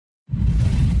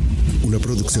una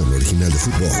producción original de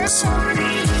Footbox.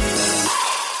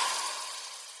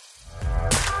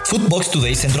 Footbox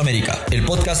Today Centroamérica, el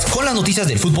podcast con las noticias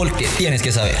del fútbol que tienes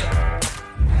que saber.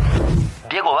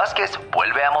 Diego Vásquez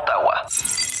vuelve a Motagua.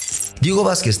 Diego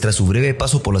Vásquez, tras su breve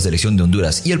paso por la selección de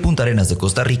Honduras y el Punta Arenas de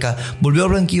Costa Rica, volvió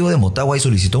al banquillo de Motagua y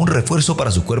solicitó un refuerzo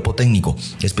para su cuerpo técnico,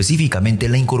 específicamente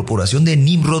la incorporación de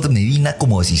Nimrod Medina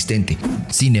como asistente.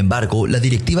 Sin embargo, la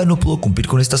directiva no pudo cumplir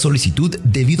con esta solicitud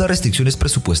debido a restricciones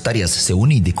presupuestarias,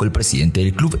 según indicó el presidente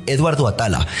del club, Eduardo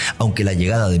Atala. Aunque la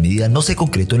llegada de Medina no se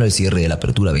concretó en el cierre de la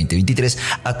Apertura 2023,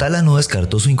 Atala no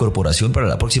descartó su incorporación para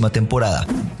la próxima temporada.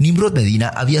 Nimrod Medina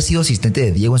había sido asistente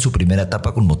de Diego en su primera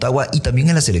etapa con Motagua y también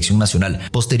en la selección nacional.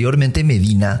 Posteriormente,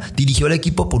 Medina dirigió al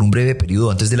equipo por un breve periodo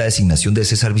antes de la designación de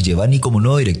César Villevani como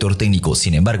nuevo director técnico.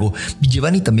 Sin embargo,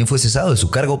 Villevani también fue cesado de su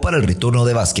cargo para el retorno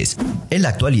de Vásquez. En la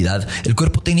actualidad, el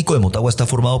cuerpo técnico de Motagua está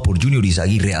formado por Junior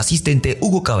Izaguirre, asistente,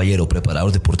 Hugo Caballero,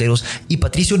 preparador de porteros, y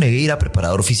Patricio Negueira,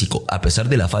 preparador físico. A pesar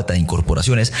de la falta de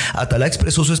incorporaciones, Atala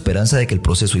expresó su esperanza de que el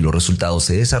proceso y los resultados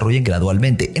se desarrollen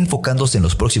gradualmente, enfocándose en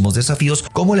los próximos desafíos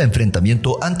como el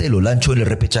enfrentamiento ante el Olancho en el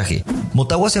repechaje.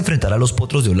 Motagua se enfrentará a los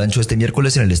Potros de Olancho este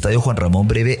miércoles en el Estadio Juan Ramón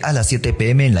Breve a las 7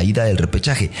 p.m. en la ida del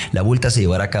repechaje. La vuelta se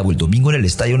llevará a cabo el domingo en el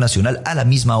Estadio Nacional a la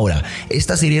misma hora.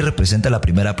 Esta serie representa la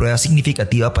primera prueba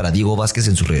significativa para Diego Vásquez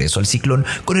en su regreso al ciclón,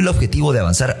 con el objetivo de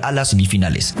avanzar a las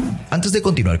semifinales. Antes de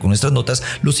continuar con nuestras notas,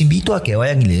 los invito a que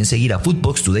vayan y le den seguir a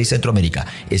Footbox Today Centroamérica.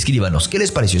 Escríbanos qué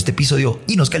les pareció este episodio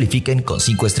y nos califiquen con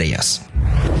 5 estrellas.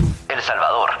 El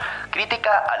Salvador, crítica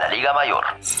a la Liga Mayor.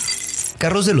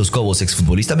 Carlos de los Cobos,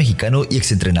 exfutbolista mexicano y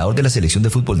exentrenador de la selección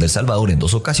de fútbol del Salvador en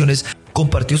 2 ocasiones,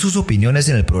 compartió sus opiniones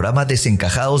en el programa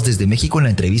Desencajados desde México en la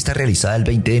entrevista realizada el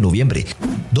 20 de noviembre,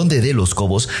 donde de los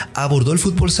Cobos abordó el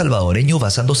fútbol salvadoreño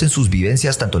basándose en sus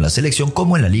vivencias tanto en la selección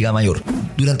como en la Liga Mayor.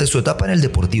 Durante su etapa en el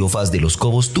Deportivo FAS de los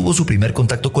Cobos tuvo su primer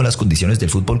contacto con las condiciones del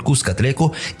fútbol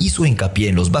cuscatleco, hizo hincapié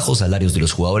en los bajos salarios de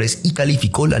los jugadores y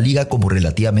calificó la liga como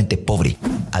relativamente pobre.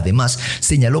 Además,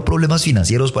 señaló problemas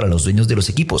financieros para los dueños de los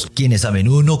equipos, quienes a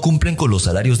menudo no cumplen con los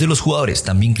salarios de los jugadores.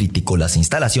 También criticó las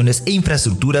instalaciones e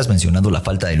infraestructuras, mencionando la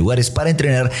falta de lugares para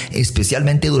entrenar,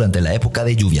 especialmente durante la época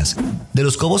de lluvias. De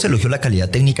los Cobos elogió la calidad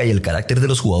técnica y el carácter de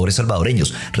los jugadores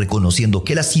salvadoreños, reconociendo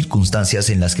que las circunstancias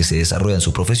en las que se desarrollan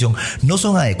su profesión no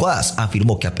son adecuadas.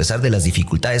 Afirmó que a pesar de las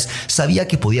dificultades, sabía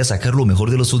que podía sacar lo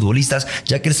mejor de los futbolistas,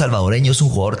 ya que el salvadoreño es un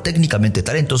jugador técnicamente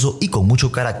talentoso y con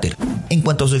mucho carácter. En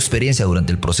cuanto a su experiencia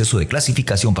durante el proceso de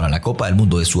clasificación para la Copa del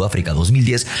Mundo de Sudáfrica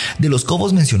 2010, De los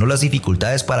Cobos mencionó las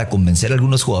dificultades para convencer a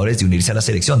algunos jugadores de unirse a la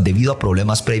selección debido a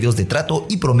problemas previos de trato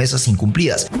y promesas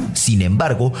incumplidas. Sin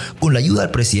embargo, con la ayuda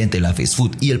del presidente de la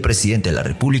FESFUT y el presidente de la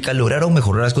República, lograron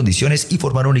mejorar las condiciones y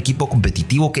formar un equipo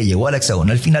competitivo que llegó a la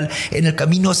hexagonal final en el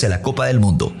camino hacia la Copa del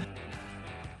Mundo.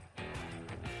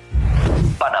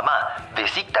 Panamá,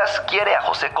 Besiktas quiere a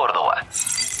José Córdoba.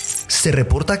 Se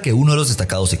reporta que uno de los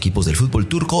destacados equipos del fútbol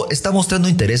turco está mostrando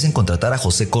interés en contratar a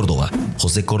José Córdoba.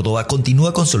 José Córdoba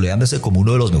continúa consolidándose como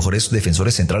uno de los mejores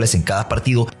defensores centrales en cada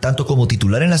partido, tanto como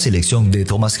titular en la selección de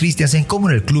Thomas Christiansen como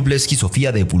en el club Levski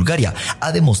Sofía de Bulgaria.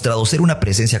 Ha demostrado ser una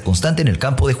presencia constante en el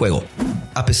campo de juego.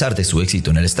 A pesar de su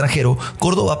éxito en el extranjero,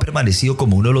 Córdoba ha permanecido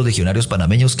como uno de los legionarios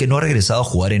panameños que no ha regresado a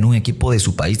jugar en un equipo de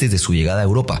su país desde su llegada a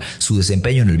Europa. Su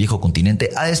desempeño en el viejo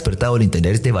continente ha despertado el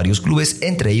interés de varios clubes,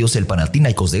 entre ellos el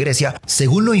Panathinaikos de Grecia,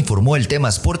 según lo informó el Tema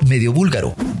Sport medio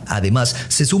búlgaro. Además,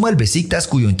 se suma el Besiktas,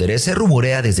 cuyo interés se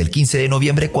rumorea desde el 15 de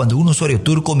noviembre cuando un usuario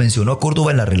turco mencionó a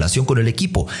Córdoba en la relación con el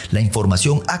equipo. La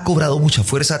información ha cobrado mucha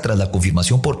fuerza tras la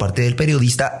confirmación por parte del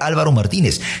periodista Álvaro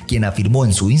Martínez, quien afirmó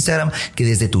en su Instagram que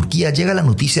desde Turquía llega la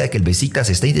noticia de que el Besiktas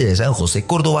está interesado en José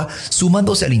Córdoba,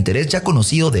 sumándose al interés ya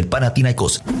conocido del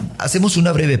Panathinaikos. Hacemos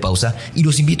una breve pausa y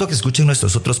los invito a que escuchen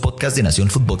nuestros otros podcasts de Nación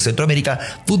Footbox Centroamérica,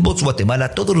 Footbox Guatemala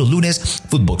todos los lunes,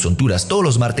 Footbox Honduras todos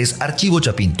los martes, Archivo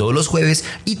Chapín todos los jueves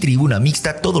y Tribuna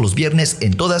Mixta todos los viernes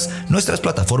en todas nuestras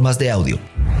plataformas de audio.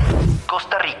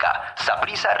 Costa Rica,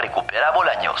 Saprissa recupera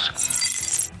Bolaños.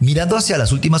 Mirando hacia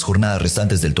las últimas jornadas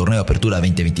restantes del torneo Apertura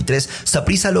 2023,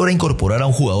 Saprissa logra incorporar a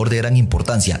un jugador de gran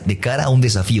importancia. De cara a un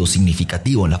desafío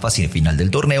significativo en la fase final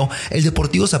del torneo, el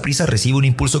Deportivo Saprissa recibe un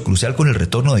impulso crucial con el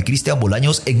retorno de Cristian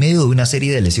Bolaños en medio de una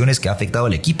serie de lesiones que ha afectado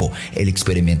al equipo. El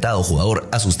experimentado jugador,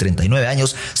 a sus 39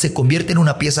 años, se convierte en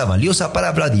una pieza valiosa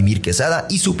para Vladimir Quesada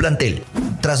y su plantel.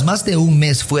 Tras más de un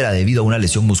mes fuera debido a una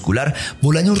lesión muscular,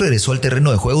 Bolaños regresó al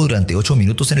terreno de juego durante 8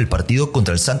 minutos en el partido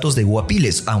contra el Santos de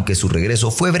Guapiles. Aunque su regreso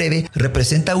fue breve,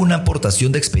 representa una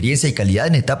aportación de experiencia y calidad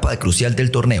en etapa crucial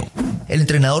del torneo. El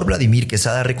entrenador Vladimir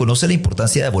Quesada reconoce la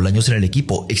importancia de Bolaños en el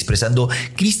equipo, expresando: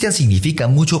 Cristian significa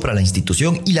mucho para la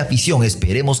institución y la afición.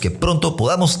 Esperemos que pronto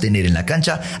podamos tener en la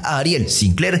cancha a Ariel,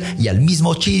 Sinclair y al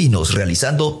mismo Chirinos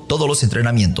realizando todos los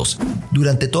entrenamientos.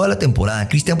 Durante toda la temporada,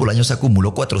 Cristian Bolaños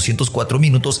acumuló 404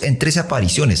 minutos en 13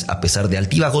 apariciones. A pesar de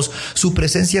altibajos, su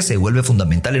presencia se vuelve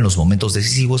fundamental en los momentos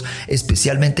decisivos,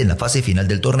 especialmente en la fase final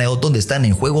del torneo, donde están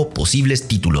en juego posibles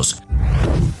títulos.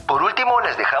 Por último,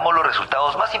 les dejamos los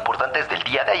resultados más importantes del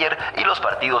día de ayer y los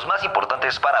partidos más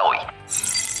importantes para hoy.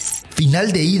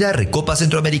 Final de ida, Recopa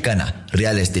Centroamericana.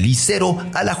 Real Estelí 0,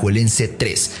 Alajuelense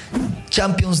 3.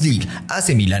 Champions League,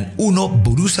 AC Milan 1,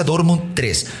 Borussia Dortmund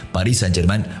 3, Paris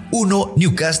Saint-Germain 1,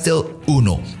 Newcastle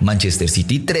 1, Manchester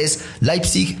City 3,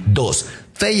 Leipzig 2,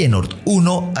 Feyenoord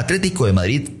 1, Atlético de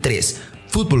Madrid 3,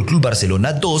 Fútbol Club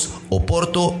Barcelona 2,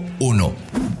 Oporto 1.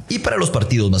 Y para los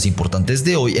partidos más importantes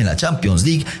de hoy en la Champions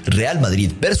League, Real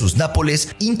Madrid versus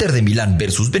Nápoles, Inter de Milán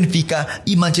versus Benfica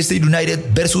y Manchester United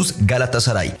versus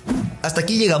Galatasaray. Hasta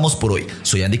aquí llegamos por hoy.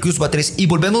 Soy Andy Cruz Batres y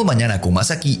volvemos mañana con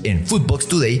más aquí en Footbox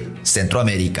Today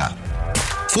Centroamérica.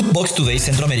 Footbox Today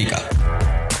Centroamérica.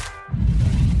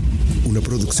 Una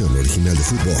producción original de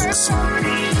Footbox.